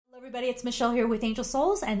Everybody, it's Michelle here with Angel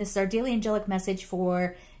Souls, and this is our daily angelic message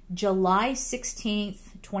for July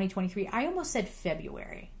 16th, 2023. I almost said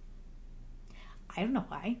February. I don't know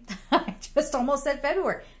why. I just almost said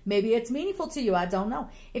February. Maybe it's meaningful to you. I don't know.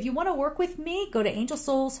 If you want to work with me, go to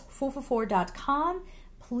angelsouls444.com.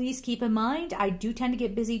 Please keep in mind, I do tend to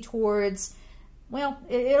get busy towards, well,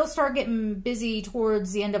 it'll start getting busy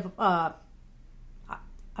towards the end of, I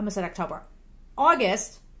almost said October.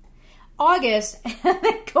 August, and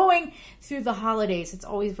then going through the holidays. It's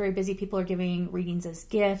always very busy. People are giving readings as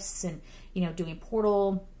gifts and, doing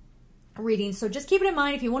portal readings. So just keep it in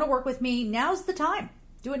mind. If you want to work with me, now's the time.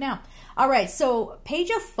 Do it now. All right. So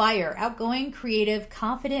Page of Fire, outgoing, creative,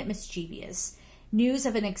 confident, mischievous. News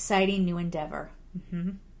of an exciting new endeavor.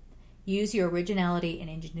 Use your originality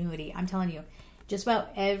and ingenuity. I'm telling you, just about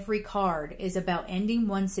every card is about ending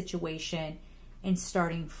one situation and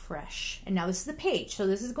starting fresh. And now this is the page. So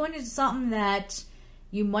this is going into something that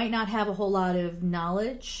you might not have a whole lot of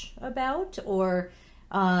knowledge about, or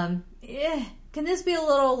can this be a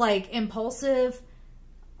little like impulsive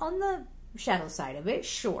on the shadow side of it?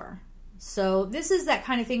 Sure. So this is that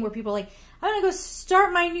kind of thing where people are like, I'm going to go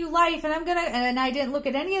start my new life, and and I didn't look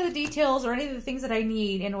at any of the details or any of the things that I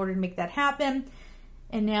need in order to make that happen.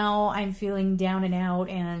 And now I'm feeling down and out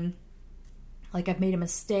and like I've made a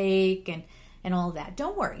mistake and all of that.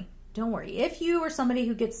 Don't worry. Don't worry. If you are somebody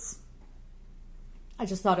who gets, I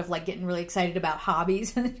just thought of like getting really excited about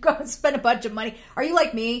hobbies and then go and spend a bunch of money. Are you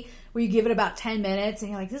like me where you give it about 10 minutes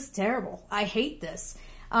and you're like, this is terrible. I hate this.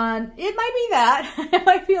 It might be that. It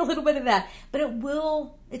might be a little bit of that. But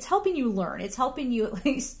it's helping you learn. It's helping you at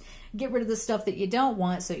least get rid of the stuff that you don't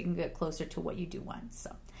want so you can get closer to what you do want.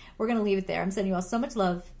 So we're going to leave it there. I'm sending you all so much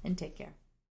love and take care.